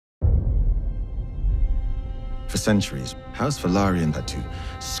For centuries, House Velaryon had to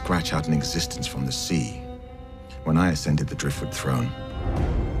scratch out an existence from the sea. When I ascended the Driftwood throne,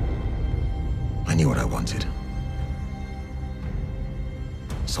 I knew what I wanted.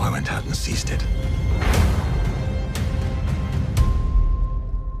 So I went out and seized it.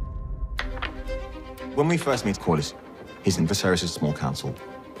 When we first meet Corlys, he's in Viserys' small council.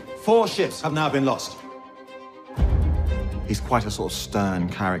 4 ships have now been lost. He's quite a sort of stern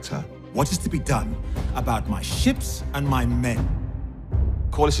character. What is to be done about my ships and my men?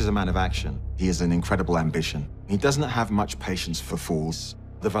 Corlys is a man of action. He has an incredible ambition. He doesn't have much patience for fools.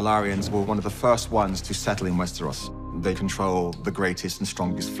 The Velaryons were one of the first ones to settle in Westeros. They control the greatest and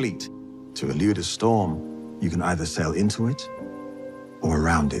strongest fleet. To elude a storm, you can either sail into it or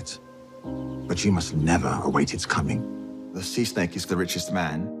around it. But you must never await its coming. The sea snake is the richest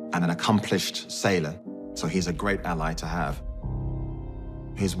man and an accomplished sailor, so he's a great ally to have.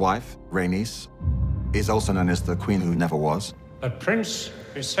 His wife, Rhaenys, is also known as the Queen Who Never Was. The Prince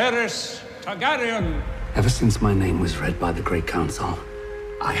Viserys Targaryen. Ever since my name was read by the Great Council,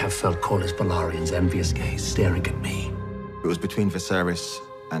 I have felt Corlys Velaryon's envious gaze staring at me. It was between Viserys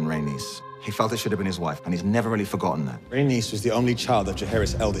and Rhaenys. He felt it should have been his wife, and he's never really forgotten that. Rhaenys was the only child of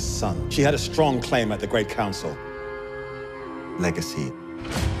Jaehaerys' eldest son. She had a strong claim at the Great Council. Legacy,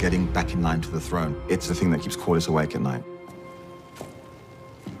 getting back in line to the throne, it's the thing that keeps Corlys awake at night.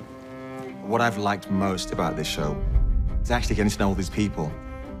 What I've liked most about this show is actually getting to know all these people.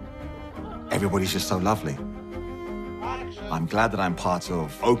 Everybody's just so lovely. I'm glad that I'm part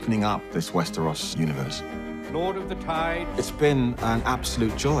of opening up this Westeros universe. Lord of the Tide. It's been an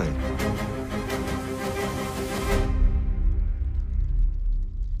absolute joy.